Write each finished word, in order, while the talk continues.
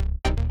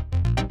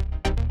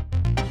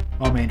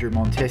I'm Andrew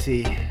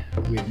Montesi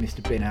with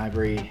Mr. Ben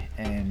Avery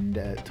and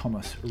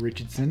Thomas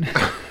Richardson.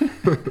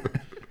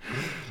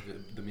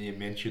 The mere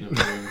mention of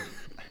him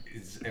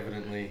is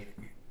evidently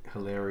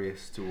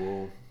hilarious to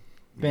all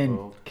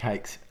involved. Ben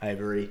Cakes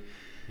Avery.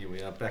 Here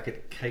we are back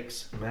at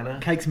Cakes Manor.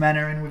 Cakes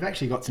Manor, and we've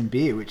actually got some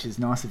beer, which is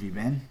nice of you,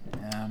 Ben.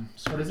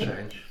 What is it?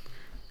 Change.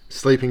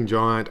 Sleeping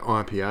Giant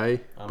IPA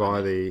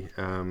by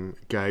the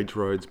Gage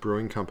Roads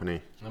Brewing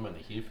Company. I'm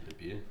only here for the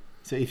beer.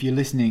 So if you're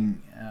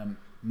listening,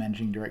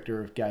 Managing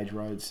Director of Gage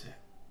Roads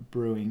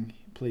Brewing,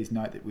 please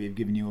note that we have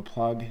given you a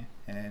plug.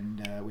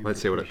 And let's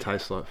see what it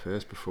tastes like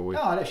first before we... Oh,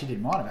 I actually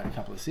didn't mind. I've had a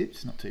couple of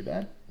sips. Not too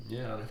bad.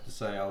 Yeah, I'd have to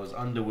say I was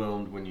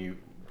underwhelmed when you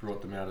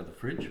brought them out of the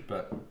fridge,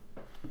 but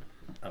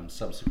I'm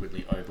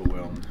subsequently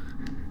overwhelmed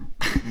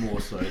more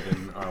so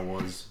than I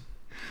was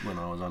when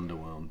I was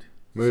underwhelmed.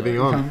 Moving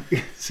on.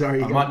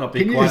 Sorry, I might not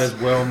be quite as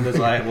whelmed as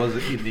I was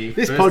in the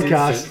This first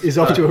podcast instance, is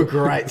off to a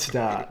great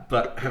start.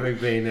 But having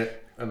been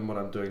it, and what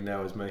I'm doing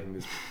now is making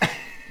this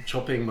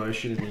chopping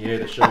motion in the air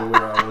to show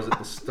where I was at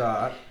the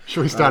start.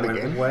 Should we start went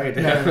again? Way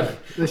down, No.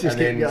 Let's just and keep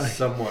then going.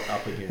 somewhat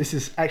up again. This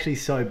is actually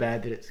so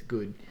bad that it's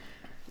good.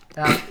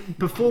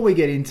 Before we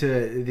get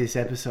into this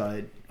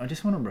episode, I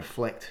just want to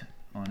reflect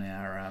on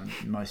our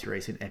most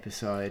recent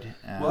episode.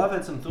 Well, I've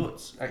had some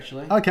thoughts,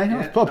 actually. Okay,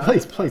 Yeah,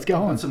 please go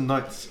I've on. had some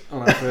notes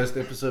on our first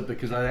episode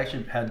because I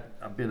actually had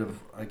a bit of,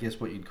 I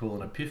guess, what you'd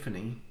call an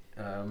epiphany.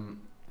 A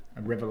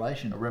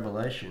revelation. A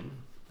revelation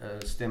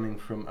stemming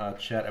from our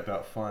chat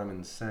about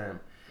Fireman Sam.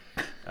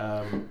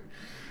 Hang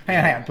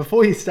on.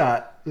 Before you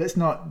start, let's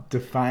not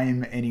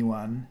defame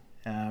anyone.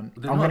 I'm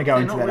going to go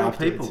into that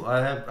afterwards. People.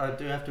 I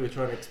do have to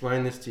try and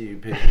explain this to you,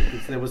 Peter,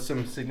 because there was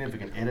some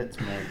significant edits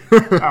made.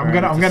 I'm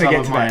going to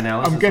get to that.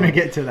 I'm going to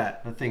get to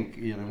that. I think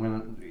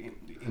when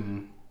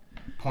in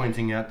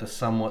pointing out the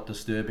somewhat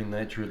disturbing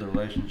nature of the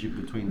relationship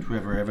between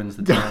Trevor Evans,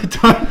 the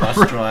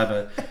bus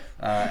driver,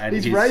 and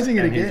He's raising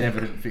it again. his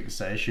evident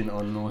fixation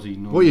on naughty.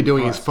 What you're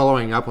doing is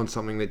following up on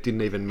something that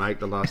didn't even make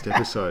the last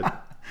episode.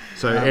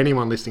 So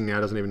anyone listening now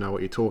doesn't even know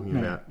what you're talking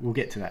about. We'll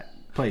get to that.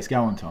 Please,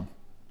 go on, Tom.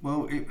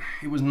 Well,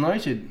 it was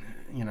noted,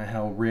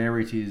 how rare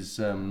it is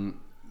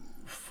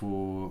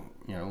for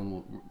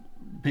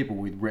people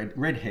with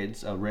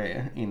redheads are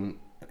rare in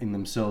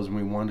themselves, and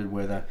we wondered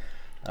whether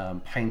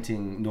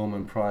painting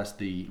Norman Price,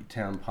 the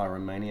town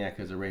pyromaniac,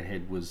 as a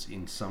redhead was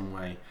in some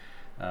way,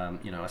 a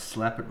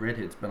slap at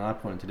redheads. But I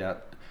pointed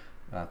out,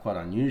 quite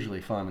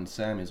unusually, Fireman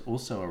Sam is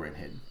also a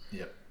redhead.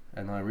 Yep.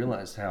 And I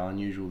realised how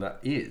unusual that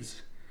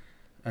is,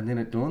 and then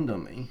it dawned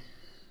on me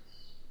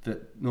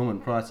that Norman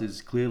Price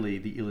is clearly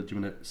the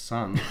illegitimate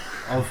son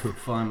of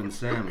Fireman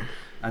Sam,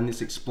 and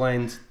this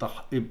explains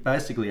it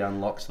basically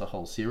unlocks the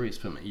whole series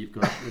for me. You've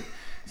got a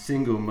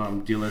single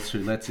mum Dillis who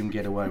lets him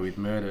get away with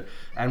murder,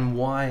 and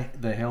why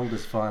the hell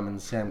does Fireman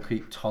Sam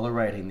keep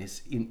tolerating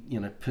this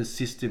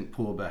persistent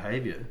poor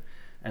behaviour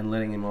and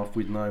letting him off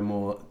with no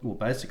more, well,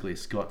 basically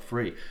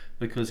scot-free,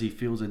 because he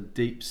feels a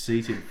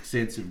deep-seated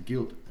sense of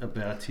guilt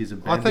about his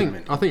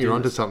abandonment. I think you're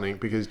onto something,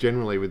 because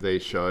generally with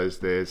these shows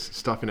there's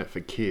stuff in it for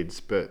kids,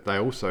 but they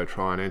also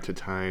try and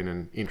entertain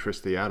and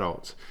interest the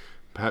adults.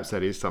 Perhaps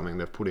that is something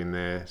they've put in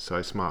there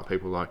so smart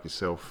people like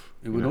yourself...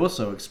 It would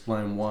also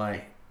explain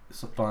why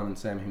Fireman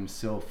Sam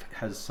himself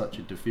has such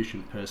a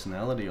deficient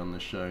personality on the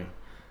show.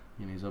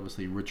 He's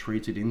obviously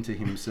retreated into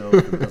himself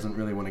and doesn't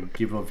really want to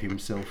give of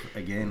himself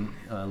again,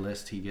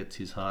 lest he gets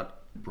his heart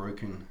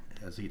broken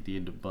as he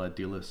did by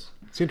Dillis.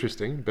 It's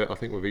interesting, but I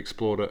think we've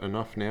explored it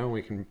enough now.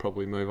 We can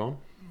probably move on.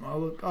 Well,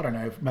 look, I don't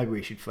know. Maybe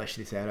we should flesh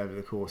this out over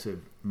the course of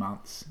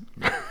months.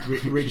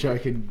 Richo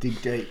can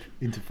dig deep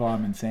into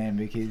Fireman Sam,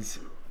 because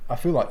I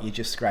feel like you're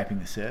just scraping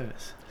the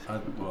surface.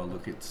 Well,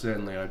 look, it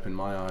certainly opened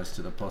my eyes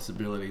to the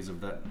possibilities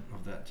of that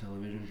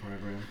television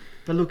program.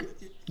 But look,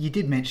 you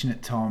did mention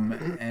it, Tom,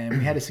 and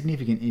we had a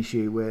significant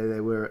issue where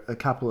there were a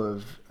couple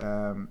of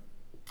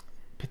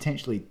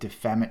potentially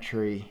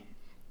defamatory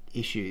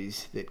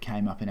issues that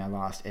came up in our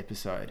last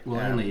episode.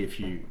 Well, only if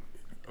you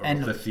are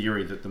of the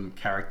theory that the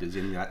characters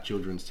in that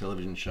children's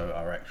television show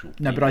are actual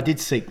people. No, but I did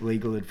seek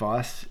legal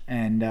advice,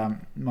 and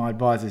my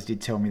advisors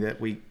did tell me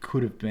that we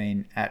could have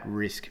been at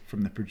risk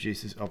from the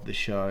producers of the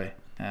show.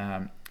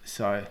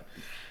 So,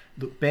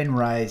 look, Ben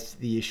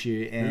raised the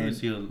issue, and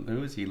who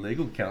was your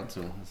legal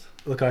counsel?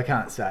 Look, I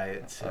can't say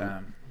it's.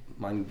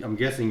 I'm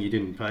guessing you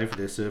didn't pay for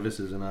their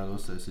services, and I'd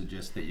also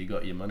suggest that you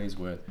got your money's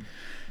worth.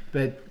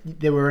 But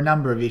there were a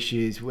number of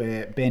issues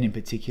where Ben, in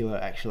particular,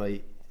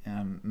 actually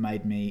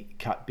made me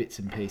cut bits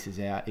and pieces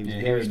out. He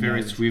was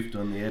very swift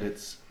on the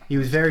edits. He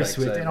was very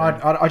swift, and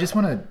I just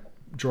want to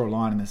draw a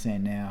line in the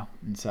sand now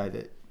and say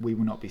that we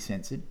will not be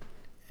censored.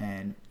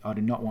 And I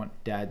do not want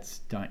Dads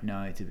Don't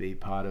Know to be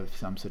part of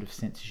some sort of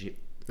censorship.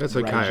 That's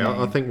okay.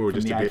 I think we were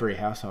just the Avery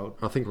household.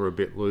 I think we're a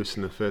bit loose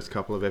in the first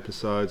couple of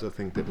episodes. I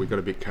think that we got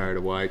a bit carried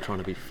away trying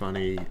to be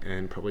funny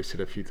and probably said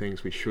a few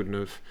things we shouldn't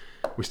have.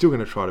 We're still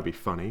going to try to be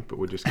funny, but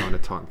we're just going to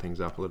tighten things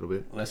up a little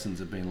bit. Lessons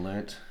have been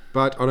learnt.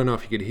 But I don't know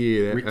if you could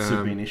hear... Writs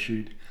have been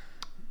issued.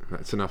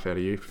 That's enough out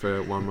of you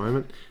for one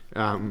moment.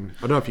 I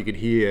don't know if you could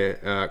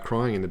hear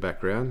crying in the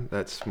background.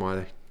 That's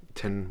my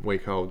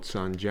 10-week-old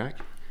son, Jack.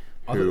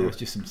 I thought there was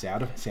just some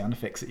sound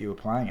effects that you were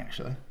playing,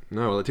 actually.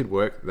 No, well, it did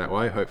work that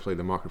way. Hopefully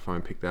the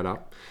microphone picked that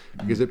up.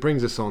 Because it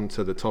brings us on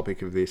to the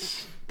topic of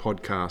this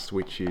podcast,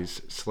 which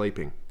is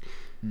sleeping.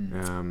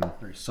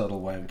 Very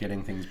subtle way of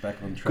getting things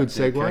back on track. Good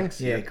there, segue.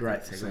 Kex. Yeah,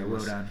 great segue.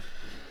 Well done.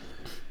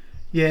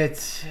 Yeah,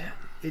 it's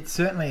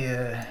certainly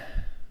a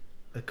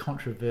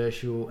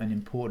controversial and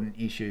important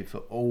issue for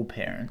all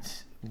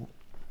parents.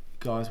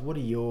 Guys, do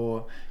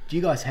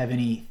you guys have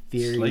any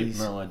theories?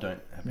 Sleep? No, I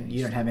don't have any.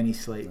 You don't have any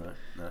sleep?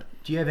 No.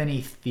 Do you have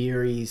any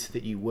theories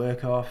that you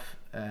work off?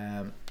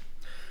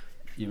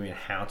 You mean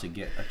how to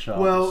get a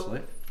child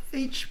to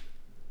sleep?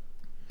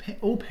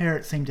 All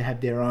parents seem to have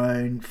their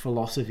own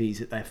philosophies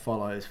that they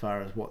follow as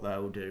far as what they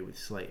will do with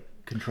sleep.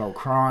 Control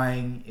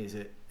crying? Is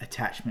it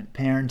attachment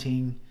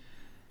parenting?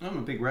 I'm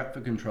a big rap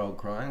for controlled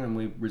crying, and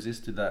we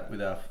resisted that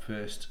with our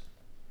first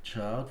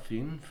child,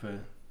 Finn,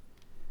 for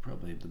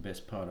probably the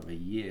best part of a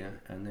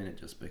year, and then it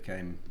just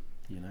became,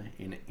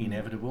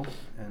 inevitable,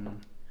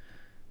 and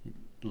it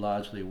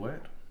largely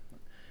worked.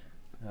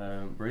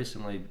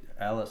 Recently,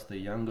 Alice, the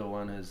younger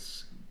one,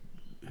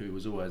 who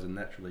was always a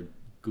naturally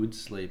good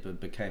sleeper,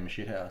 became a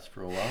shithouse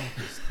for a while.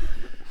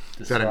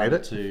 Is that an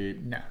edit?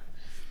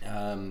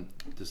 No.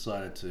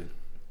 Decided to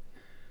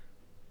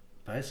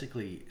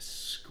basically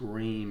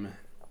scream,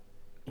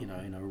 in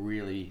a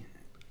really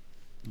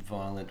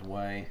violent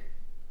way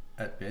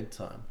at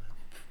bedtime,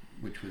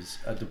 which was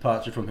a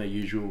departure from her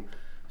usual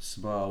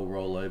smile,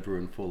 roll over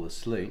and fall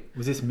asleep.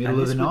 Was this middle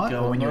of the night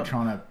or when you were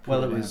trying to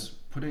Well, it was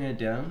putting her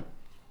down,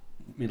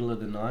 middle of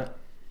the night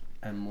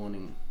and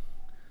morning,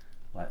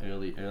 like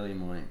early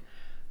morning.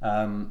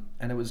 And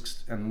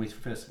we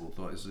first of all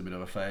thought this was a bit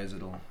of a phase,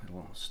 it'll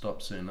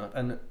stop soon enough.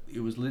 And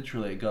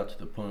it got to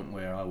the point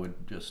where I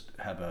would just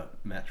have a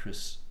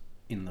mattress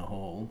in the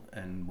hall,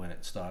 and when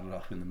it started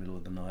off in the middle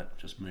of the night,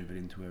 just move it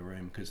into her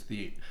room, because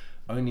the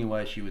only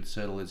way she would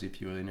settle is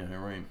if you were in her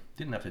room.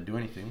 Didn't have to do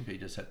anything, but you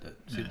just had to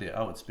sit there.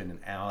 I would spend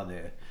an hour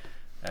there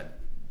at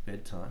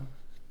bedtime,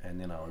 and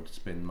then I would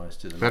spend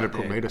most of the night That'd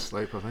put there. me to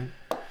sleep, I think.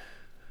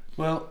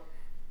 Well,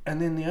 and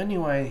then the only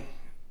way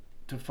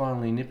to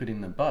finally nip it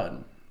in the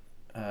bud,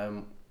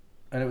 and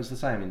it was the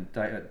same in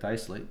day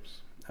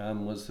sleeps,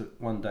 was that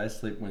one day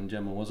sleep when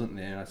Gemma wasn't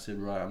there, I said,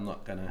 right, I'm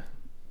not going to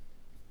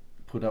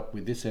put up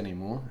with this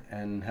anymore,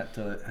 and had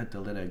to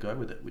let her go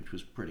with it, which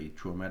was pretty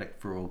traumatic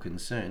for all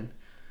concerned.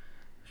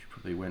 She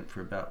probably went for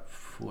about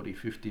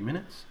 40-50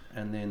 minutes,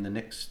 and then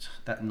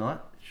that night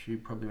she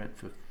probably went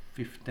for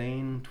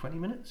 15-20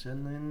 minutes,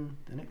 and then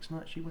the next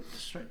night she went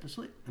straight to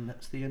sleep, and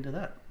that's the end of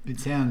that. It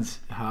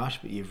sounds harsh,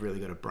 but you've really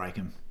got to break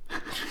them.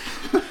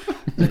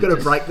 You've got to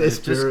break their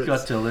spirits. Just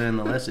got to learn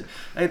the lesson.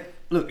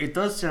 Look, it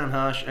does sound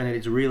harsh, and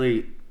it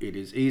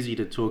is easy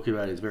to talk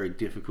about. It's very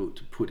difficult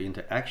to put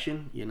into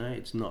action.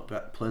 It's not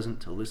that pleasant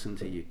to listen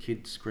to your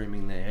kids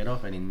screaming their head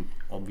off and in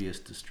obvious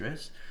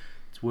distress.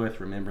 It's worth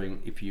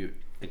remembering, if you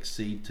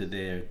accede to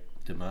their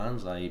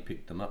demands, i.e.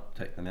 pick them up,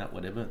 take them out,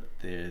 whatever,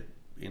 they're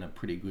in a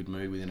pretty good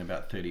mood within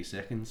about 30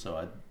 seconds.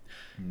 So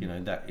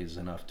that is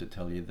enough to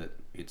tell you that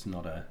it's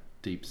not a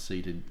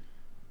deep-seated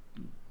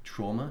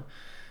trauma.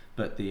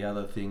 But the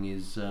other thing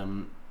is,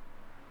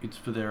 it's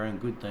for their own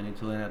good. They need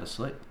to learn how to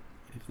sleep.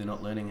 If they're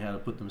not learning how to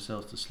put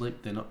themselves to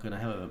sleep, they're not going to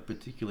have a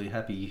particularly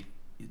happy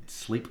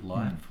sleep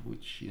life,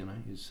 which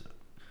is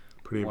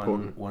pretty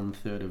important.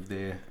 1/3 of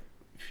their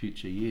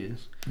future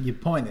years. Your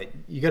point that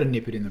you got to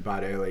nip it in the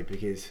bud early,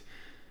 because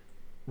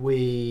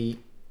with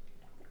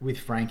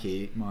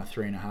Frankie, my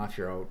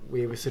 3.5-year-old,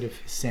 we were sort of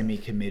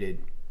semi-committed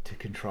to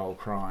control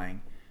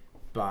crying,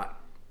 but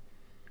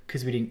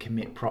because we didn't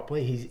commit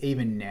properly, he's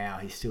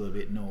still a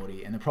bit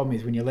naughty. And the problem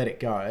is when you let it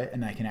go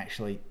and they can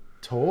actually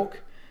talk,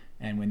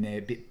 and when they're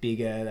a bit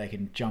bigger, they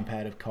can jump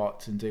out of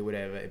cots and do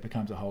whatever, it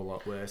becomes a whole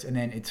lot worse. And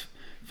then it's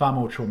far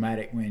more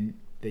traumatic when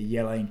they're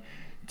yelling,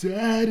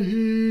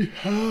 "Daddy,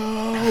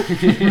 help!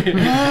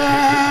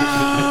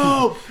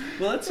 Help!"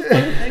 Well, that's the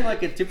funny thing.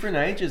 Like, at different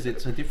ages,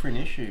 it's a different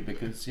issue,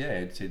 because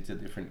it's a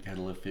different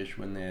kettle of fish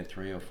when they're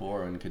 3 or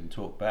 4 and can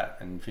talk back.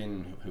 And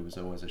Finn, who was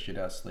always a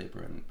shit-house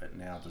sleeper, but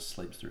now just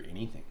sleeps through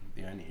anything.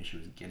 The only issue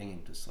is getting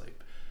him to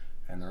sleep.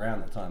 And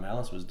around the time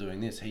Alice was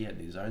doing this, he had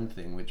his own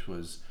thing, which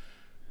was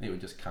he would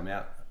just come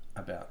out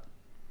about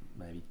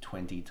maybe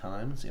 20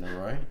 times in a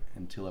row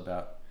until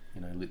about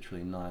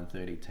literally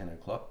 9:30, 10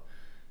 o'clock,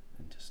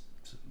 and just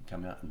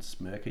come out and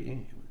smirk at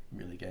you. It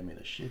really gave me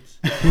the shits.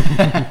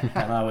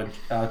 And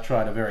I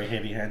tried a very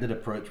heavy-handed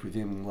approach with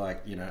him,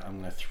 like, I'm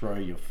going to throw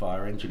your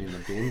fire engine in the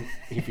bin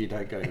if you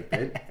don't go to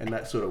bed. And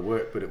that sort of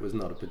worked, but it was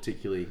not a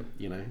particularly,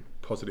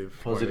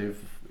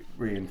 positive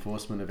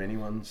reinforcement of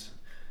anyone's,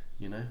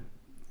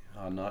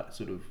 our night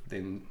sort of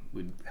then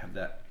would have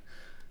that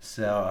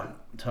sour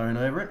tone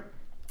over it.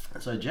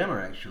 So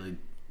Gemma actually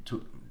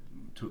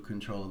took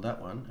control of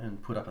that one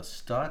and put up a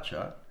star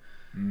chart.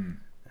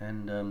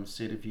 And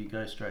said, if you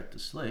go straight to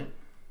sleep,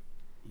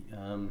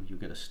 you'll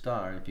get a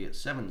star, and if you get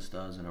 7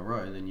 stars in a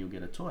row, then you'll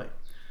get a toy.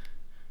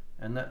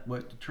 And that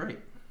worked a treat,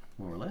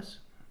 more or less.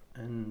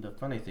 And the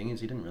funny thing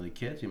is, he didn't really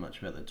care too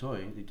much about the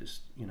toy. He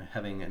just,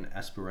 having an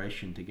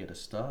aspiration to get a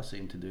star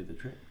seemed to do the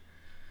trick.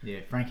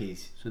 Yeah,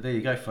 Frankie's. So there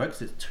you go, folks.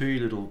 There's 2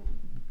 little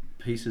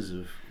pieces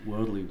of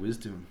worldly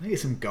wisdom. I think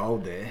there's some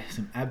gold there,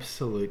 some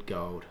absolute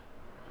gold.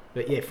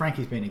 But yeah,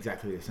 Frankie's been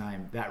exactly the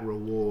same. That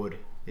reward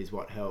is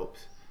what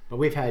helps. But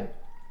we've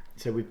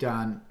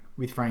done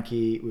with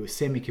Frankie. We were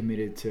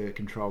semi-committed to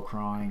control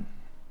crying.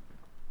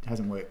 It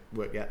hasn't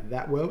worked out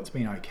that well. It's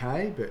been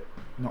okay, but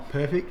not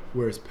perfect.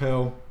 Whereas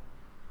Pearl,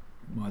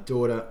 my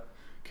daughter,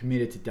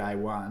 committed to day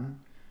 1,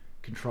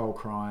 control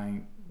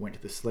crying, went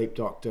to the sleep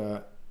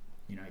doctor,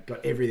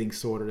 got everything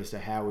sorted as to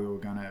how we were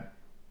going to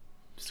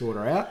sort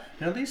her out.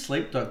 Now, these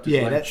sleep doctors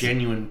are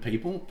genuine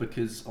people,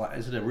 because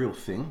is it a real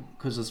thing?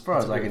 Because as far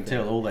as I can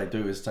tell, all they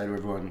do is say to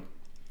everyone,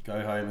 go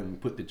home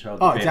and put the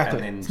child to bed. Exactly.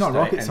 And then it's not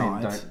rocket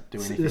science. Don't do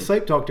anything. The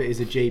sleep doctor is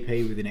a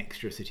GP with an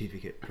extra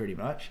certificate, pretty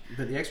much.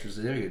 But the extra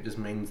certificate just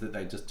means that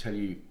they just tell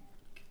you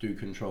do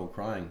control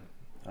crying.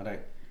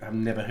 I've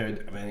never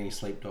heard of any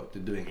sleep doctor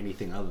doing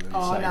anything other than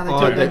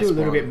say... They do a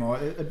little bit more.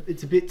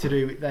 It's a bit to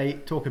do... They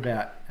talk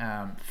about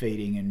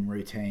feeding and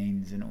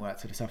routines and all that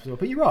sort of stuff as well.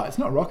 But you're right, it's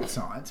not rocket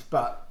science,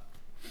 but...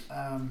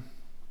 what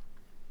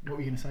were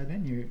you going to say,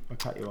 Ben? I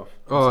cut you off.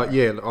 Oh,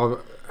 yeah. I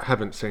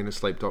haven't seen a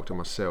sleep doctor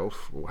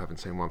myself, or haven't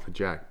seen one for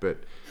Jack, but...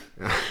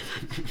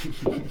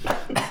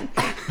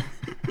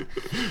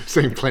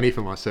 seen plenty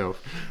for myself.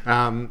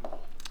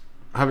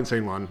 I haven't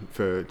seen one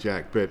for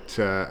Jack, but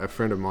a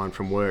friend of mine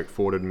from work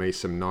forwarded me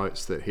some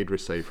notes that he'd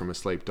received from a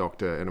sleep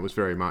doctor, and it was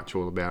very much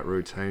all about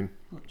routine.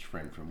 Which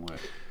friend from work?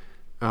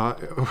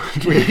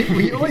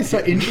 We're always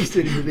so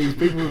interested in these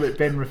people that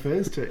Ben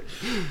refers to.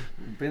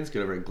 Ben's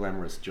got a very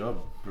glamorous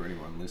job for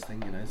anyone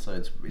listening, so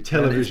it's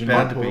television.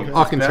 Bound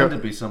to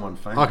be someone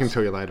famous. I can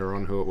tell you later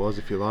on who it was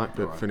if you like,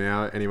 but for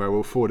now, anyway,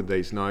 we'll forwarded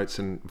these notes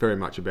and very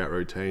much about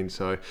routine.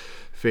 So,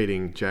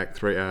 feeding Jack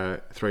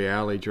three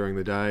hourly during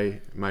the day,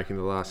 making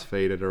the last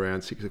feed at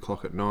around 6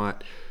 o'clock at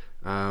night,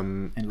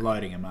 and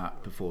loading him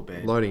up before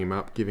bed. Loading him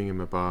up, giving him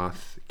a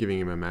bath, giving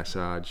him a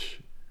massage.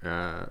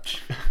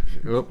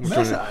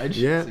 Massage?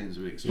 Yeah. Seems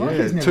a bit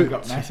He's never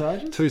got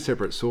massages. 2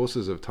 separate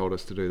sources have told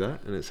us to do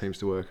that, and it seems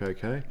to work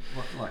okay.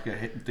 Like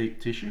a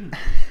deep tissue?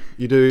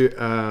 You do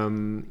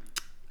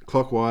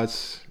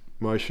clockwise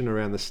motion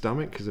around the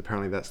stomach, because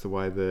apparently that's the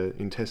way the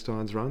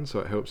intestines run, so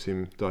it helps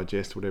him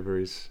digest whatever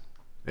he's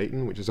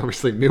eaten, which is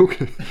obviously milk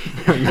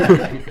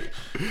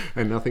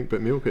and nothing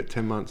but milk at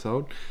 10 months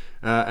old.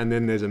 And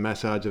then there's a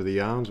massage of the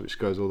arms, which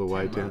goes all the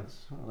way down.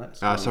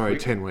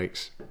 10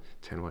 weeks.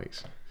 10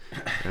 weeks.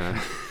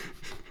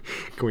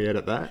 Can we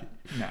edit that?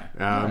 No.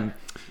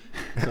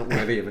 It's not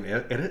worthy of an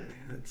edit.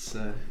 It's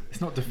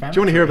not defamatory. Do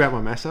you want to hear about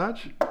my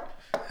massage?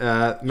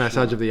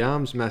 Massage of the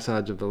arms,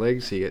 massage of the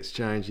legs. He gets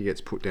changed, he gets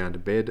put down to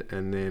bed,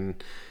 and then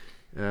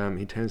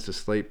he tends to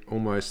sleep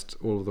almost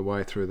all of the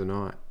way through the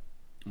night.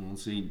 Well,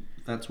 see,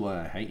 that's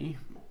why I hate you,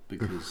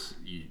 because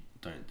you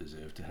don't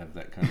deserve to have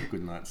that kind of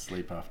good night's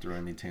sleep after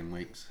only 10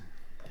 weeks.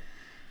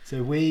 I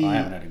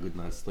haven't had a good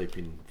night's sleep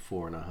in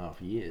 4.5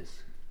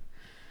 years.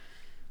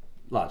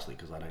 Largely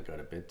because I don't go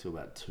to bed till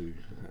about 2.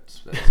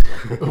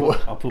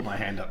 I'll put my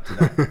hand up to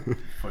that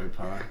faux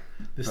pas.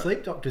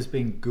 Sleep doctor's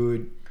been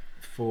good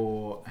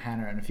for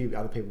Hannah and a few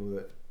other people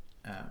that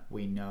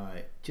we know,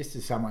 just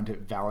as someone to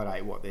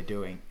validate what they're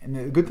doing. And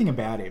the good thing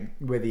about him,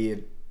 whether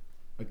you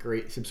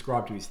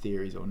subscribe to his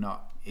theories or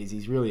not, is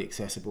he's really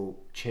accessible,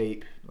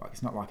 cheap. Like,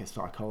 it's not like a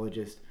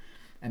psychologist,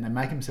 and they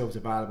make themselves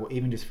available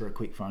even just for a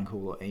quick phone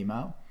call or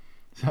email.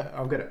 So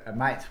I've got a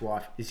mate's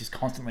wife is just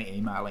constantly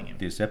emailing him.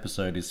 This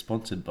episode is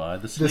sponsored by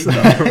the Sleep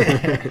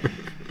Doctor.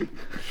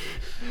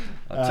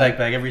 I take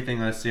back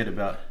everything I said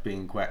about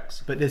being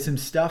quacks. But there's some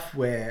stuff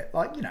where,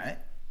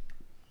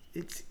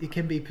 it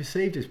can be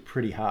perceived as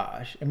pretty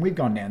harsh. And we've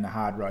gone down the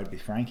hard road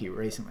with Frankie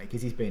recently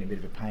because he's been a bit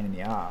of a pain in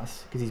the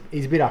ass because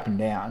he's a bit up and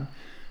down.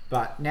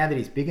 But now that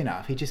he's big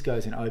enough, he just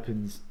goes and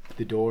opens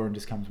the door and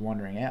just comes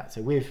wandering out.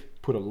 So we've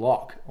put a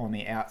lock on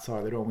the outside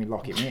of the door and we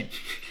lock him in.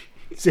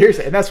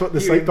 Seriously, and that's what the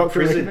sleep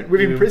doctor recommended.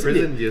 We've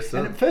imprisoned your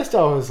son. And at first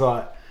I was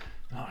like,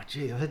 oh,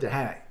 geez, I said to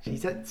Hannah,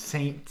 geez, that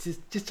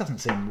just doesn't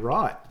seem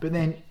right. But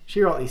then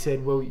she rightly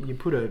said, well,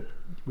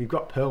 we've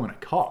got Pearl in a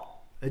cot.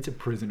 It's a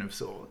prison of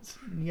sorts.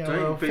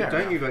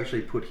 Don't you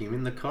actually put him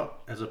in the cot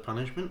as a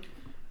punishment?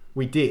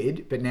 We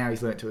did, but now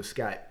he's learnt to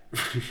escape.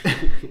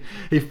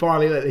 He's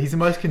the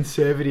most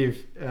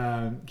conservative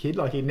kid.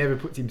 Like, he never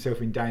puts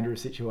himself in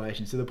dangerous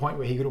situations to the point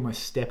where he could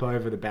almost step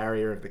over the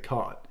barrier of the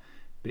cot.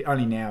 But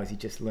only now has he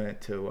just learnt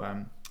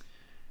to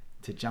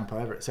jump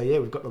over it. So yeah,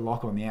 we've got the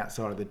lock on the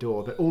outside of the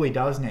door, but all he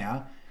does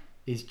now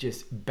is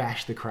just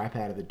bash the crap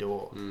out of the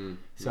door.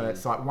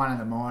 It's like 1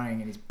 a.m.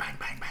 and he's bang,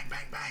 bang, bang,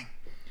 bang, bang.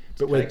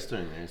 But Jake's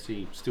doing there. Is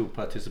he still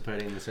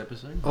participating in this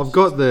episode? I've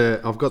got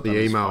the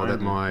email that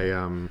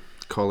my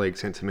colleague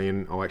sent to me,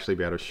 and I'll actually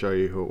be able to show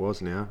you who it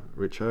was now,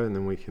 Richo, and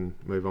then we can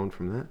move on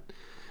from that.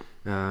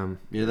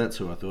 Yeah, that's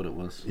who I thought it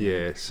was.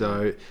 Yeah,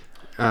 so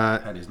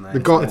had his name.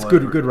 It's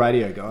good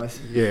radio, guys.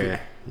 Yeah.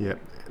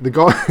 The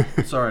guy.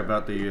 Sorry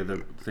about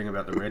the thing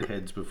about the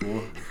redheads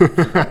before.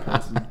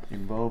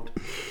 involved.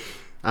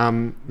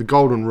 The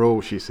golden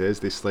rule, she says,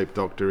 this sleep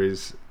doctor,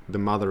 is the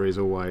mother is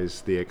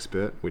always the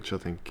expert, which I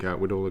think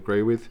we'd all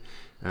agree with.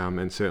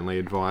 And certainly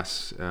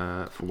advice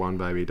for one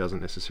baby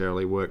doesn't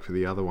necessarily work for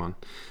the other one.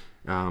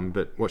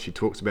 But what she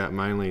talks about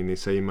mainly in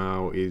this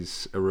email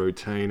is a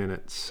routine, and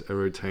it's a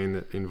routine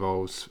that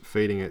involves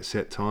feeding at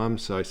set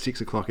times. So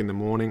 6 o'clock in the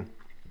morning,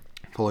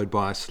 followed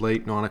by a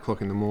sleep, 9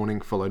 o'clock in the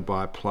morning, followed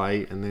by a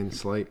play, and then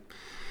sleep.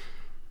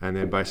 And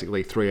then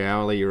basically 3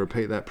 hourly, you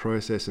repeat that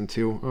process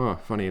until,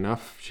 funny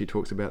enough, she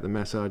talks about the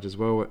massage as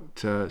well at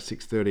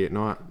 6:30 at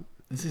night.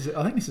 I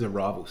think this is a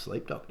rival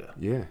sleep doctor.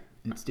 Yeah.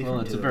 It's different.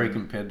 Well, it's a very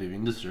competitive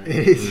industry.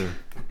 It is. Yeah.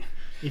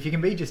 If you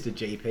can be just a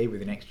GP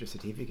with an extra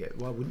certificate,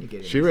 why wouldn't you get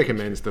it? She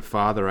recommends the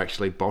father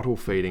actually bottle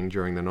feeding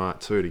during the night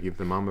too, to give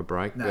the mum a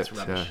break. No, that's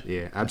rubbish.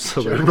 Yeah,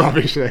 absolute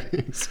rubbish that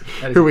is.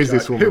 That is Who a is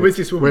this joke. woman? Who is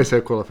this woman? Where's her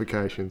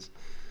qualifications?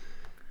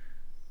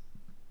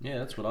 Yeah,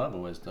 that's what I've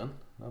always done.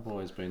 I've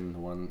always been the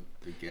one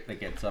that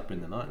gets up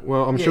in the night.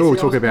 Well, I'm Yeah, sure we'll see,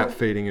 I talk was- about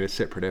feeding in a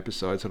separate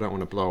episode, so I don't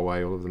want to blow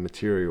away all of the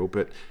material.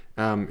 But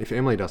if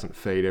Emily doesn't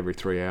feed every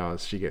 3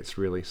 hours, she gets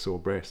really sore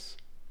breasts.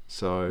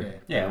 So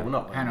Yeah, well,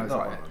 not Hannah was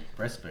not like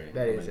breastfeeding.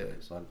 that is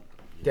it's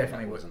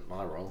definitely that wasn't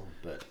my role,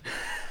 but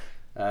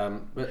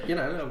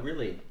no,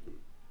 really,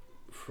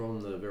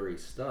 from the very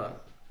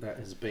start, that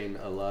has been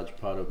a large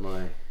part of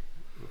my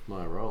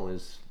role,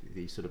 is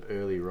the sort of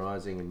early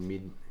rising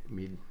and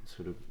mid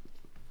sort of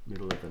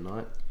middle of the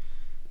night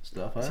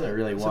stuff. I don't know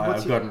really why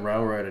I've gotten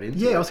railroaded into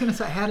it. Yeah, I was going to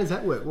say, how does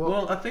that work?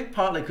 Well, I think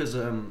partly because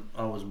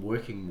I was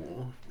working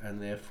more,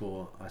 and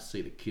therefore I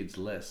see the kids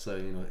less. So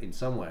in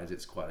some ways,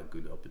 it's quite a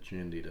good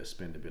opportunity to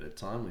spend a bit of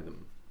time with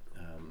them.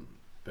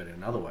 But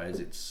in other ways,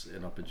 it's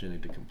an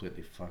opportunity to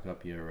completely fuck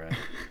up your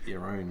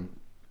own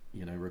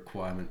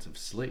requirements of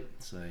sleep.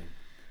 So,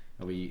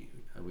 are we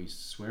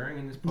swearing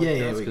in this podcast?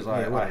 Yeah, Because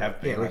I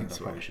have been. we I can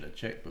swear. probably should have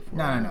checked before.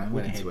 No, I we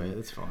went can ahead swear.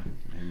 That's fine.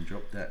 and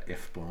dropped that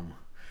F-bomb.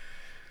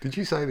 did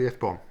you say the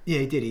F-bomb? Yeah,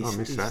 he did. He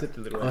missed that. slipped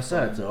a little. I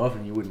say it so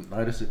often you wouldn't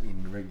notice it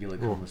in regular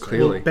conversation.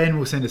 clearly. Well, Ben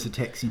will send us a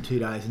text in 2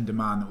 days and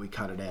demand that we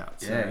cut it out.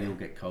 So. Yeah, you'll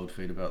get cold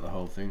feet about the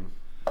whole thing.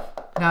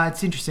 No,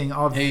 it's interesting.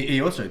 He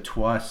also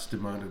twice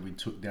demanded we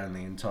took down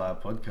the entire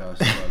podcast,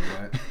 by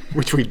the way.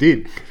 Which we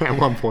did at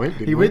one point,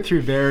 didn't He we? went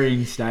through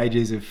varying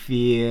stages of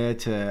fear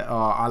to,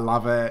 I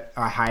love it,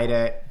 I hate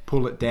it,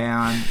 pull it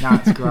down, no,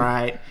 it's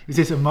great. It's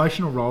this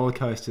emotional roller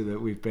coaster that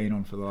we've been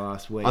on for the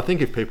last week. I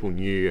think if people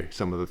knew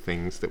some of the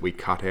things that we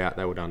cut out,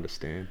 they would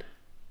understand.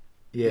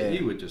 Yeah.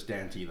 You were just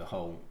anti the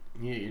whole...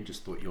 Yeah, you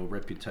just thought your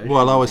reputation...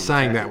 Well, I was in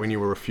saying that tatters. when you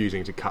were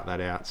refusing to cut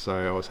that out, so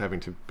I was having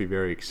to be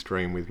very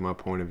extreme with my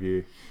point of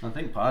view. I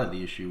think part of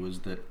the issue was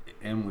that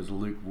Em was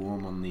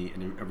lukewarm on the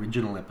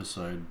original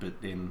episode,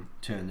 but then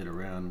turned it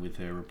around with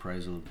her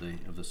appraisal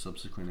of the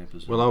subsequent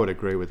episode. Well, I would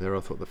agree with her. I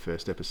thought the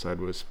first episode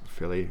was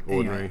fairly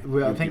ordinary. Anyway,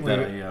 well, I You'd think give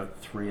that we're a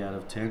 3 out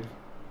of 10.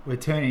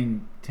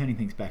 turning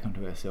things back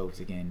onto ourselves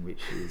again,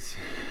 which is...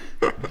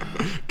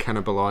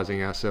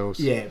 Cannibalising ourselves.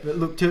 Yeah, but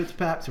look, to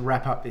perhaps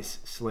wrap up this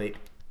sleep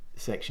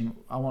section,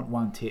 I want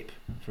one tip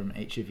from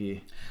each of you.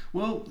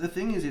 Well, the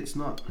thing is, it's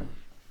not...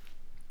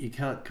 You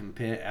can't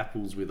compare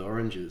apples with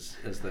oranges,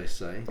 as they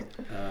say.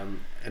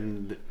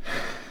 And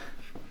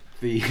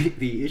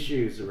the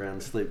issues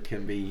around sleep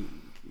can be,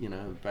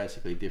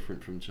 basically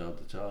different from child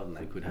to child, and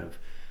they could have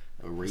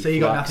a reflux. So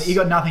you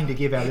got nothing to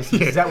give our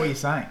listeners. Is that what you're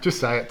saying? Just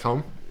say it,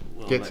 Tom.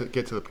 Well, Get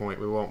to the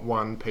point. We want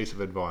one piece of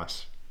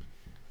advice.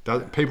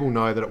 People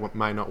know that it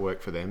may not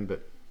work for them,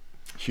 but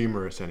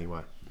humorous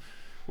anyway.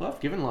 Well, I've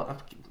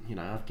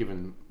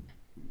given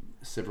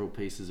several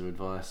pieces of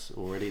advice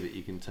already that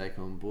you can take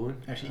on board.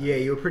 Actually, yeah,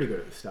 you were pretty good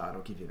at the start.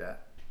 I'll give you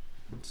that.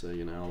 So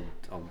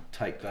I'll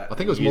take that. I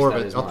think it was and more use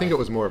of that as I think my- it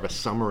was more of a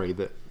summary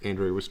that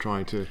Andrew was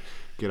trying to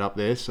get up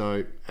there.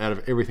 So, out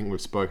of everything we've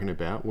spoken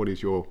about, what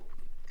is your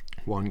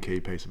one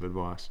key piece of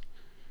advice?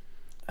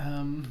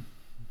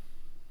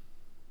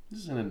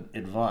 This isn't an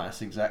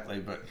advice exactly,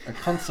 but a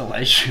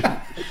consolation.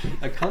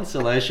 A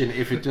consolation,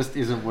 if it just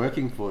isn't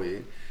working for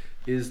you,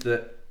 is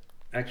that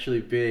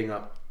actually being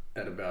up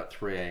at about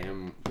 3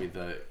 a.m. with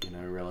a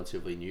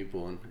relatively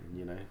newborn,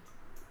 and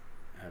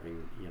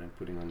having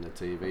putting on the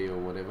TV or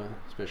whatever,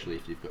 especially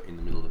if you've got in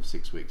the middle of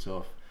 6 weeks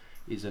off,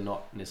 is a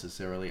not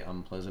necessarily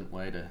unpleasant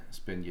way to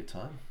spend your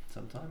time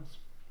sometimes.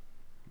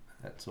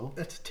 That's all.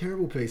 That's a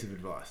terrible piece of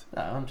advice.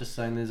 No, I'm just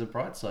saying there's a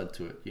bright side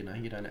to it. You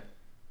don't,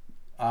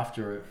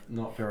 after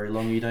not very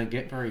long, you don't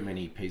get very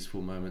many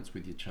peaceful moments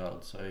with your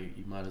child, so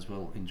you might as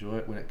well enjoy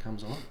it when it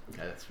comes along.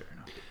 Okay, that's fair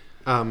enough.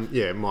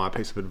 My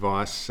piece of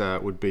advice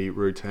would be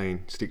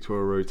routine. Stick to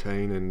a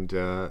routine, and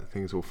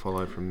things will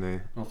follow from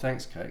there. Well,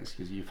 thanks, Cakes,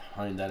 because you've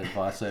honed that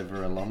advice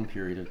over a long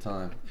period of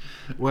time.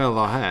 Well,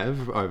 I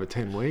have over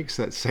 10 weeks.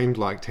 That seemed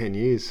like 10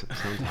 years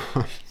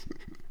sometimes.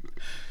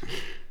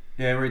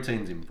 Yeah,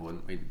 routine's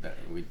important.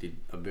 We did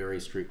a very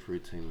strict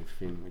routine with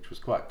Finn, which was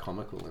quite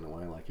comical in a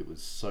way. Like, it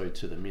was so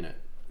to the minute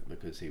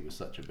because he was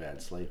such a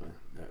bad sleeper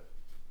that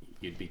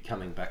you'd be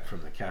coming back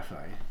from the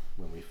cafe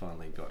when we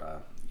finally got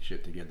our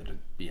shit together to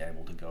be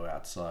able to go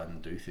outside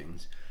and do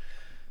things.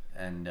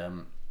 and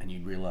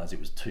you'd realise it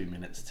was 2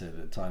 minutes to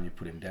the time you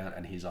put him down,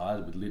 and his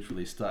eyes would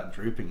literally start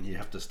drooping. You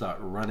have to start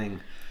running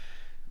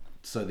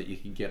so that you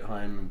could get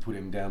home and put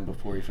him down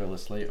before he fell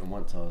asleep. And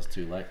once I was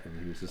too late,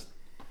 and he was just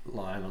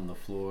lying on the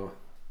floor,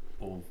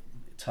 or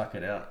tuck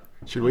it out.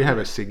 Should we have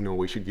a signal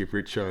we should give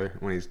Richo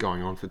when he's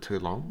going on for too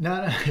long?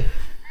 No.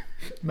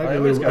 Maybe I a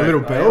always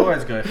little I bell.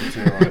 always go for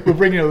too long. We'll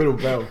bring in a little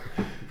bell.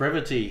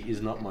 Brevity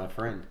is not my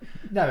friend.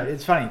 No, but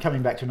it's funny,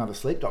 coming back to another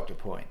sleep doctor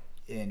point,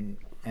 and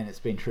it's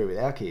been true with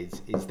our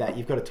kids, is that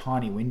you've got a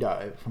tiny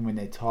window from when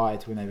they're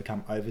tired to when they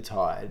become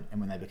overtired and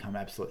when they become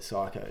absolute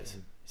psychos.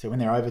 So when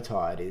they're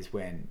overtired is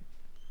when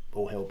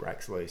all hell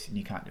breaks loose and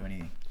you can't do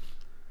anything.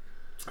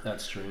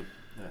 That's true.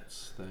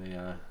 They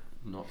are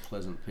not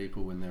pleasant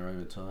people when they're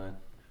overtired.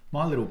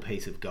 My little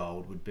piece of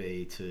gold would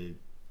be to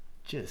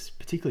just,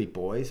 particularly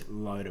boys,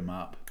 load them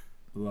up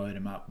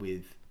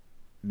with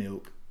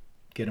milk,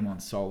 get them on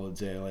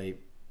solids early.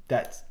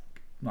 That's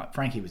like,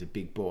 Frankie was a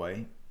big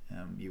boy.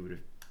 You would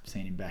have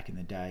seen him back in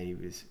the day. He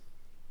was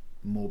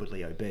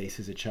morbidly obese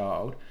as a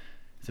child,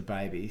 as a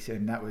baby,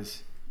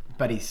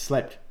 but he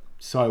slept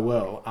so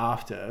well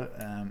after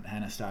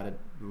Hannah started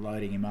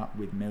loading him up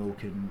with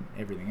milk and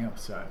everything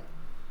else. So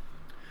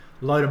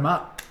load him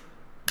up.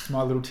 It's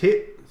my little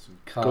tip. Some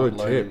carb Good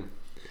loading. tip.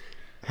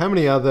 How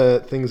many other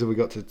things have we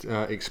got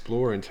to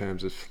explore in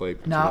terms of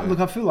sleep? No, today? look,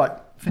 I feel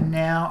like for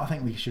now, I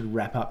think we should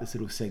wrap up this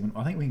little segment.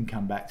 I think we can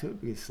come back to it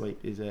because sleep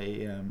is a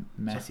It's a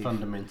massive...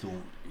 fundamental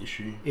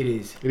issue. It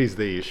is. It is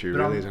the issue,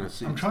 But really, isn't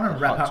it? I'm trying to It's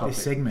a wrap hot up this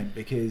topic. segment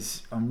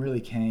because I'm really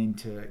keen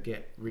to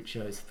get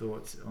Richo's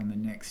thoughts on the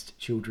next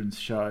children's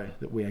show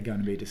that we are going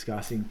to be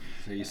discussing.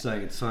 So you're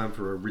saying it's time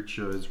for a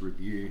Richo's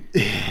review?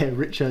 Yeah,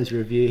 Richo's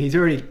review.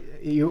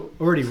 He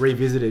already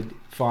revisited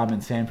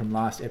Fireman Sam from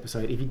last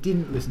episode. If you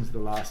didn't listen to the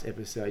last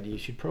episode, you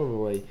should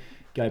probably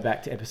go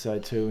back to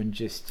episode 2 and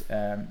just...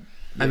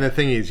 And the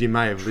thing is, you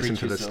may have listened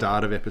to the yourself.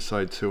 start of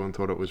episode 2 and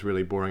thought it was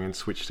really boring and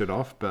switched it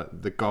off,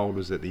 but the gold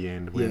was at the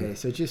end. Yeah,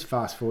 so just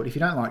fast forward. If you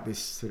don't like this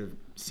sort of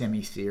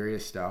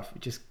semi-serious stuff,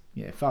 just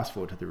fast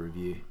forward to the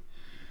review.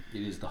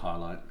 It is the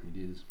highlight. It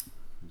is.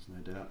 There's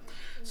no doubt.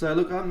 So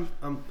look, I'm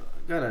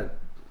going to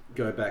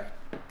go back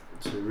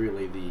to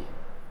really the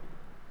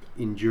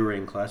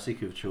enduring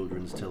classic of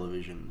children's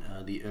television,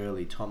 the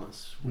early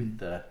Thomas,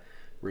 with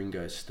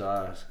Ringo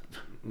Starr's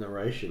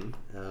narration,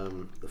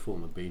 the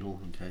former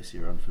Beatle, in case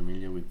you're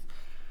unfamiliar with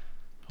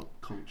pop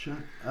culture.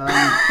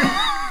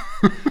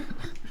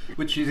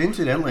 Which is,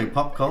 incidentally,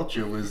 pop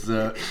culture was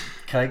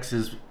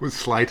Cakes' Was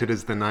slated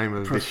as the name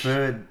of this.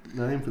 preferred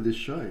name for this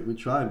show,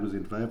 which I was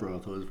in favour of. I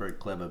thought it was very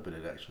clever, but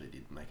it actually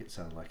did make it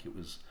sound like it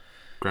was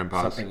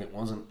Grandpa's. something it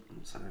wasn't.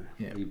 So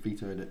Yeah. we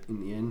vetoed it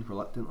in the end,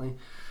 reluctantly.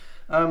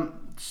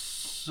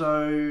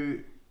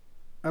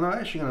 And I'm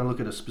actually going to look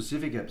at a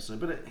specific episode,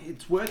 but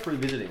it's worth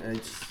revisiting.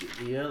 It's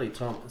the early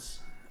Thomas,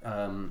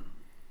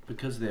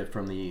 because they're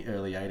from the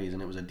early 80s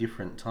and it was a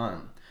different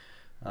time.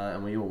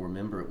 And we all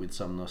remember it with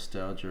some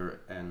nostalgia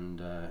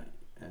and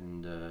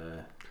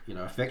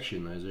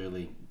affection, those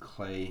early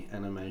clay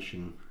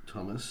animation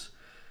Thomas.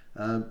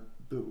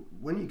 But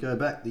when you go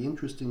back, the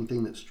interesting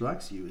thing that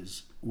strikes you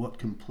is what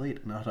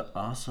complete and utter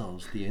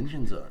arseholes the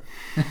engines are.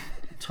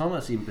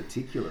 Thomas in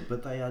particular,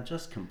 but they are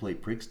just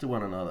complete pricks to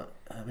one another.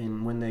 I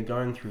mean, when they're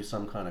going through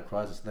some kind of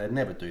crisis, they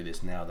never do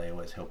this now, they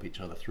always help each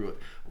other through it.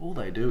 All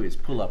they do is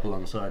pull up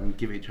alongside and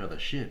give each other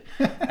shit,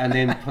 and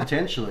then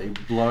potentially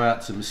blow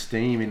out some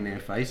steam in their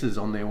faces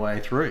on their way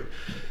through.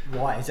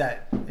 Why is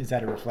that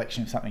a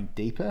reflection of something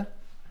deeper?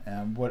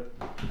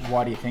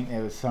 Why do you think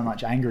there was so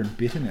much anger and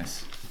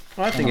bitterness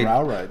on the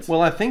railroads?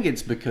 Well, I think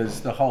it's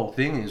because the whole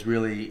thing is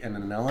really an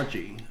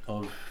analogy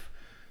of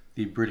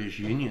the British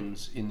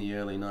unions in the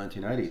early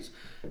 1980s.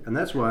 And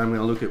that's why I'm going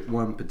to look at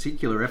one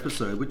particular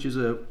episode, which is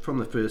from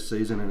the first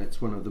season, and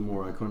it's one of the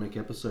more iconic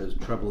episodes,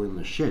 Trouble in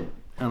the Shed.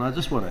 And I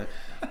just want to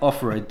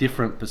offer a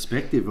different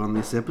perspective on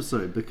this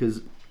episode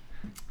because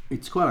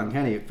it's quite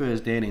uncanny. It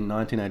first aired in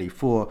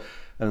 1984,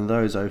 and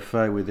those au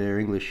fait with their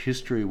English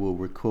history will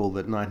recall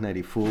that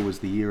 1984 was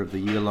the year of the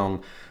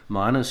year-long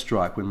miners'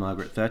 strike when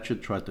Margaret Thatcher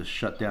tried to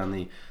shut down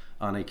the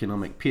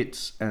uneconomic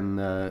pits, and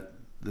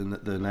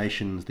the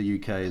nation's, the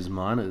UK's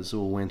miners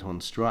all went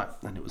on strike,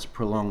 and it was a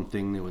prolonged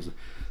thing. There was a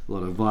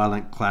lot of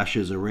violent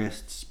clashes,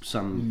 arrests,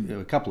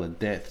 a couple of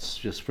deaths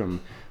just from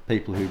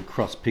people who'd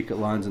crossed picket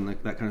lines and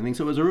that kind of thing.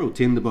 So it was a real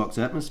tinderbox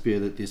atmosphere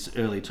that this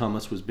early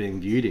Thomas was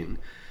being viewed in.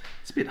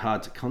 It's a bit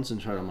hard to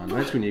concentrate on my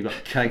notes when you've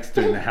got Cakes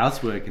doing the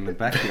housework in the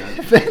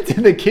backyard. Ben's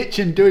in the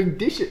kitchen doing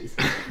dishes.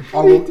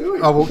 What are you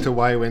doing? I walked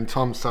away when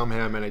Tom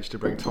somehow managed to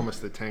bring Thomas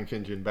the Tank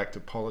Engine back to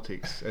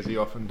politics, as he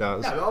often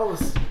does. No,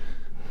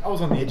 I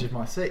was on the edge of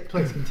my seat.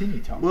 Please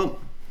continue, Tom. Well,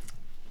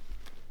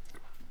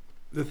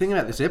 the thing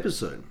about this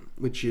episode,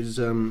 which is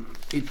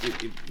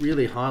it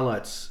really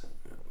highlights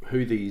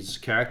who these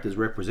characters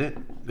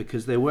represent,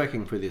 because they're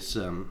working for this,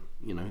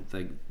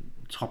 they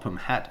Topham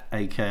Hatt,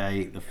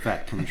 aka the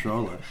Fat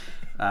Controller,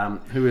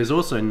 who is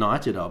also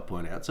knighted, I'll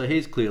point out. So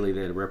he's clearly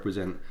there to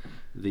represent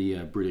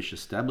the British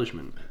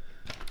establishment.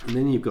 And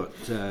then you've got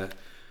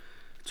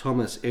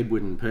Thomas,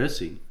 Edward and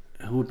Percy,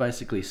 who were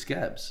basically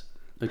scabs,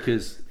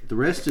 because the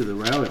rest of the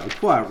rail yard,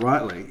 quite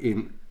rightly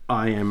in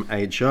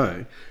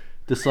IMHO,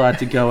 decide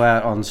to go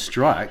out on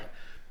strike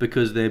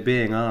because they're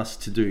being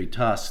asked to do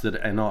tasks that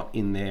are not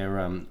in their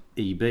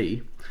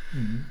EB.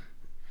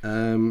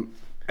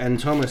 And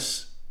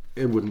Thomas,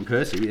 Edward and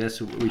Percy,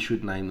 yes, we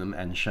should name them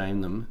and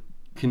shame them,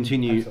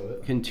 continue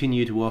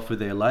to offer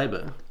their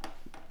labour,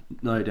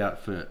 no doubt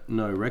for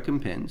no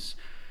recompense,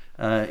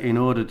 in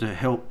order to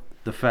help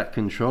the Fat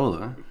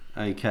Controller,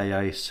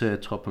 aka Sir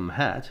Topham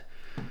Hatt,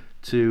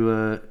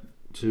 to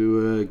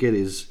get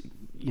his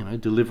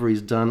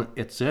deliveries done,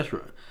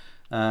 etc.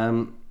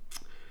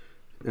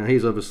 Now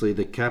he's obviously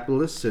the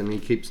capitalist, and he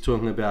keeps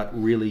talking about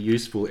really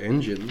useful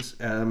engines.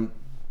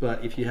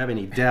 But if you have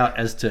any doubt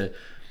as to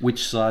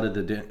which side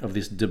of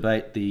this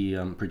debate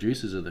the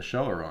producers of the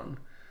show are on,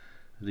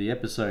 the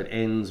episode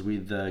ends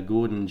with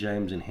Gordon,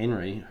 James, and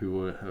Henry,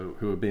 who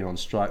have been on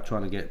strike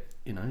trying to get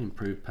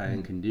improved pay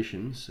and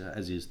conditions,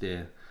 as is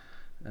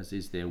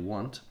their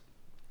want,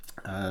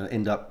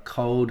 end up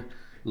cold,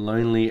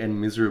 lonely,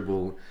 and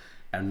miserable,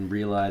 and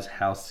realise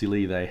how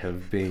silly they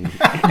have been.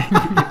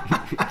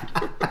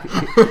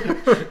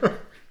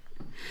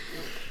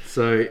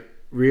 So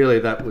really,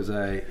 that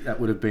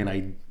would have been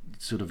a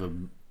sort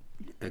of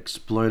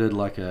exploded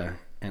like an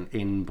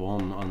N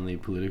bomb on the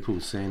political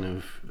scene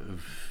of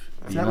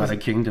the United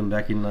Kingdom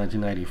back in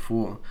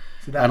 1984.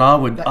 So and I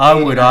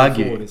would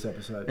argue this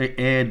episode. It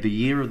aired the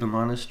year of the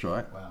miners'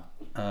 strike. Wow.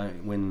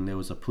 When there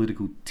was a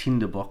political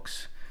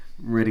tinderbox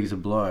ready to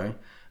blow,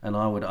 and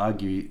I would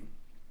argue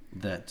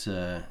that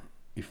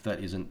if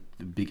that isn't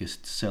the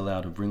biggest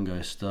sellout of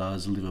Ringo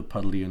Starr's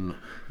Liverpudlian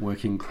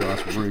working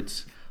class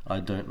roots, I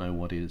don't know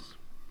what is.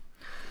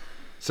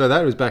 So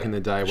that was back in the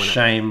day when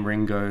shame,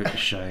 Ringo,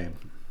 shame.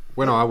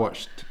 When I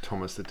watched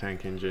Thomas the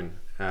Tank Engine,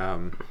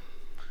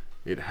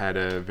 it had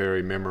a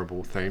very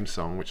memorable theme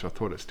song, which I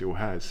thought it still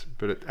has,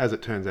 but as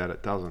it turns out,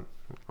 it doesn't.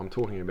 I'm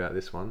talking about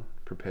this one.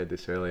 Prepared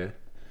this earlier.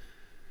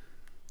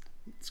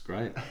 It's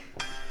great.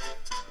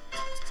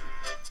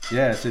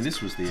 Yeah, so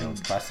this was the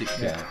old classic.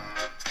 Yeah.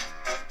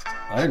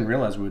 I didn't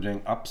realise we were doing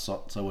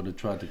upsots. I would have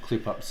tried to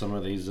clip up some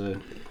of these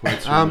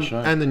quotes from the show.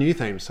 And the new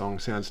theme song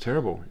sounds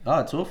terrible. Oh,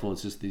 it's awful.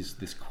 It's just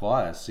this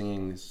choir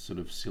singing this sort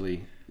of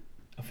silly,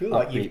 I feel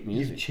like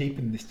you've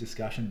cheapened this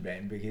discussion,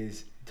 Ben,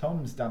 because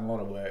Tom's done a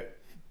lot of work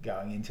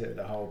going into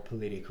the whole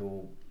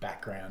political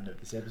background of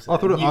this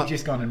episode. You've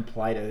just gone and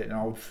played an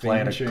old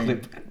theme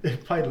tune.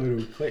 Played a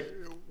little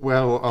clip.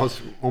 Well, I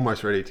was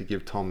almost ready to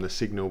give Tom the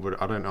signal,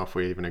 but I don't know if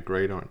we even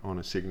agreed on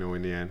a signal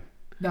in the end.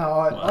 No,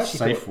 I a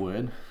safe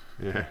word.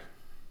 Yeah.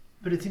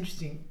 But it's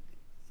interesting.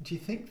 Do you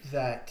think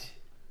that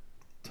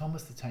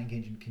Thomas the Tank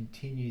Engine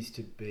continues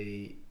to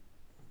be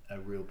a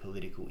real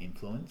political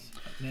influence?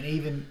 I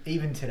mean,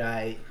 even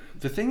today.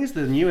 The thing is,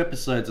 the new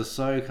episodes are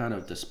so kind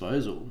of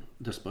disposable,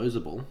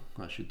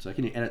 I should say.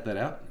 Can you edit that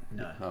out?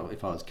 No. Oh,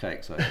 if I was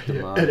Cakes, I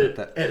demand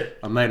that. Edit.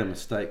 I made a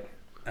mistake.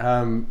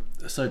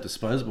 So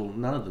disposable,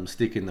 none of them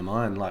stick in the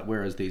mind. Like,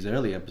 whereas these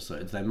early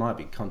episodes, they might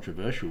be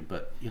controversial,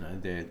 but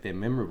they're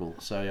memorable.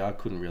 So I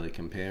couldn't really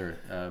compare it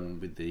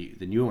with the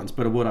newer ones.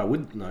 But what I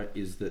would note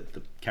is that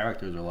the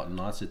characters are a lot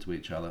nicer to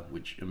each other,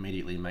 which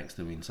immediately makes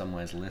them in some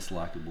ways less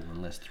likable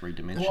and less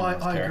three-dimensional.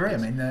 Well, I agree. I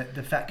mean,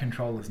 the Fat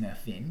Controller's now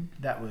thin.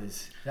 That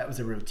was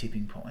a real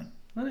tipping point.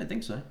 I don't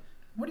think so.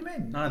 What do you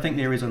mean? No, I think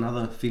there is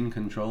another thin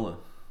controller.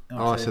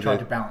 So they tried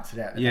to balance it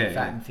out. They're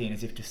fat and thin,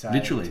 as if to say.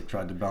 Literally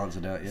tried to balance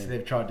it out. Yeah. So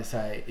they've tried to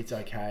say it's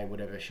okay,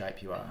 whatever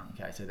shape you are.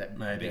 Okay, so that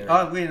maybe.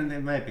 There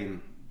may have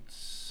been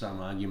some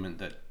argument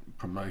that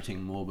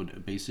promoting morbid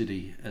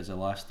obesity as a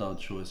lifestyle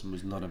choice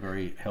was not a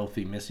very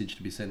healthy message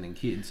to be sending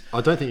kids. I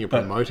don't think you're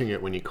promoting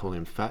it when you call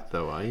him fat,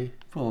 though, are you?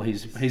 Well,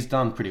 he's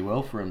done pretty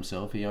well for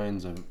himself. He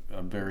owns a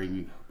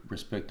very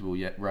respectable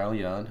rail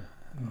yard.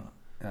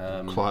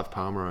 Clive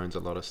Palmer owns a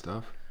lot of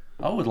stuff.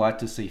 I would like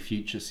to see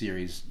future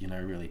series,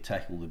 really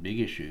tackle the big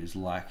issues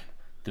like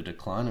the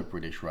decline of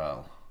British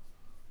Rail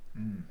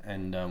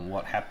and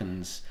what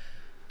happens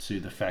to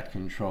the Fat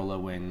Controller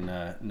when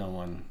no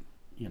one,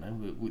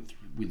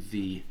 with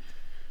the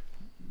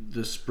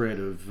spread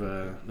of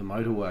the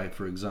motorway,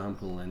 for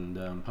example,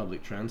 and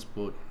public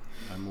transport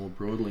more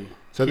broadly.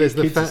 So there's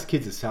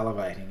kids are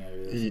salivating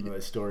over some of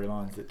those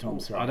storylines that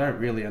Tom's throwing. I don't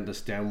really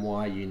understand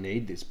why you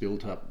need this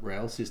built-up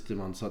rail system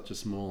on such a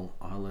small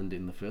island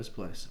in the first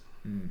place.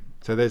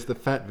 So there's the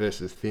fat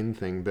versus thin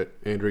thing, but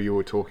Andrew, you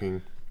were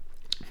talking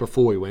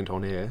before we went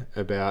on air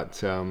about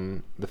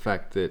the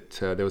fact that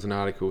there was an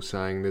article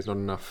saying there's not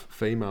enough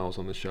females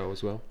on the show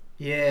as well.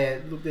 Yeah,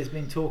 look, there's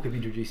been talk of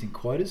introducing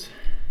quotas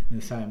in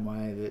the same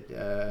way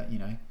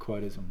that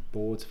quotas on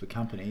boards for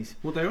companies.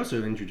 Well, they're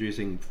also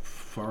introducing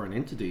foreign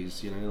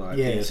entities, like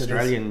the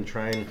Australian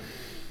train.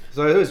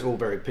 So it was all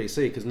very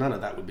PC because none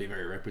of that would be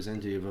very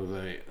representative of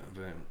a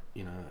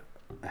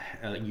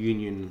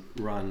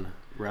union-run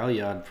rail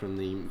yard from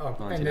the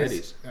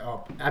 1980s.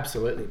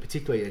 Absolutely,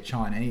 particularly a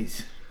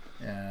Chinese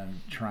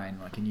train.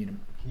 Can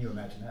you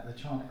imagine that? The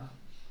China.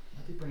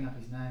 I did bring up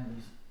his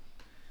name.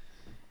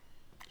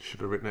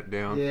 Should have written it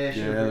down.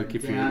 Yeah, look,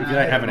 if you don't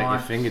have it at your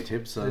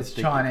fingertips, I there's think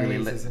you Chinese,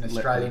 really there's an let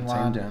Australian the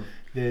team one. down.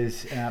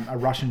 There's a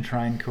Russian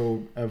train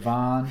called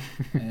Ivan,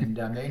 and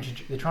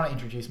they're trying to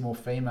introduce more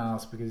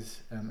females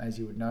because, as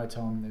you would know,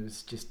 Tom, there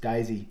was just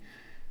Daisy,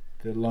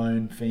 the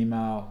lone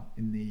female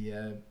in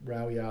the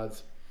rail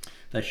yards.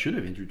 They should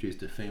have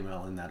introduced a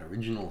female in that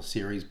original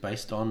series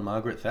based on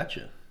Margaret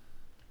Thatcher.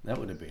 That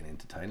would have been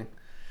entertaining.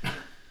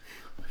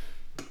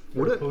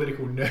 Would it?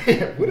 Political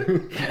nerd, would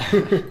it?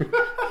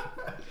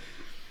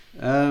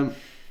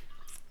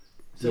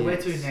 So where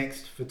to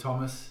next for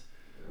Thomas?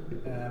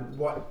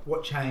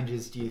 What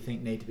changes do you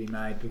think need to be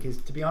made? Because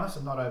to be honest,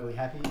 I'm not overly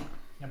happy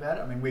about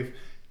it. I mean, we've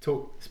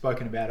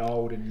spoken about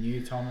old and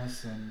new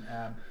Thomas, and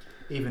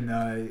even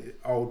though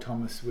old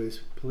Thomas was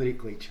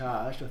politically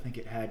charged, I think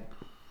it had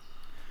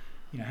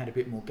a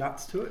bit more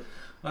guts to it.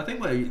 I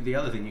think the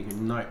other thing you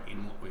can note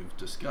in what we've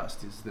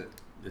discussed is that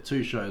the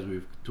two shows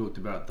we've talked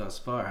about thus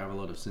far have a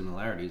lot of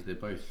similarities. They're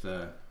both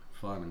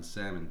Fireman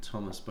Sam and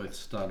Thomas both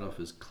started off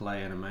as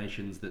clay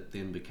animations that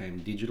then became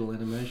digital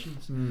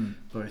animations,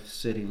 both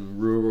set in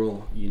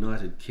rural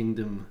United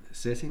Kingdom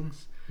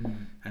settings,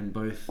 and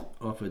both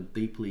offered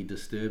deeply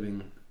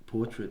disturbing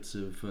portraits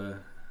of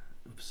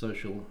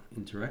social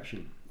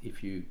interaction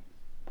if you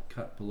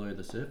cut below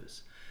the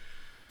surface.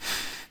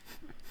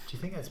 Do you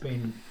think that's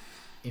been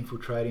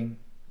infiltrating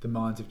the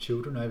minds of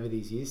children over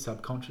these years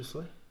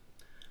subconsciously?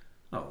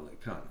 Oh, well,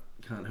 it can't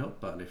help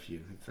but if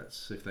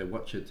they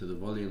watch it to the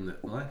volume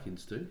that my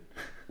kids do,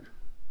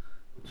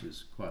 which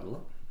is quite a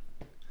lot.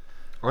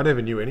 I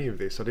never knew any of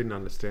this. I didn't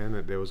understand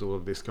that there was all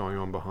of this going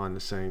on behind the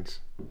scenes.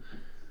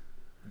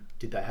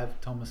 Did they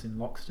have Thomas in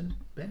Loxton,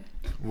 Ben?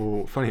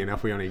 Well, funny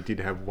enough, we only did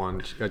have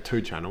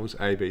two channels,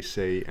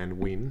 ABC and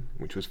Win,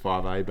 which was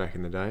 5A back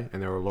in the day,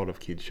 and there were a lot of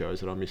kids shows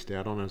that I missed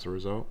out on as a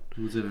result.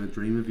 Was it a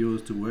dream of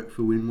yours to work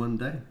for Win one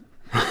day?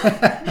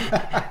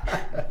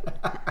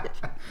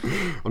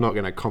 I'm not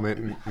going to comment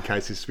in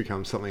case this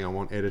becomes something I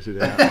want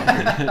edited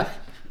out.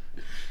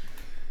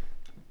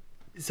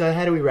 So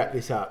how do we wrap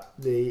this up?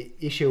 The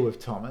issue of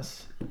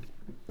Thomas.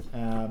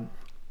 I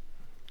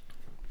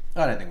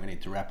don't think we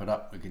need to wrap it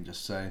up. We can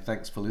just say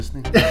thanks for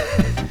listening.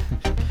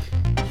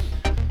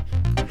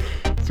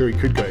 So we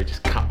could go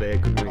just cut there,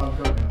 couldn't we?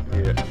 I've got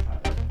it. Yeah.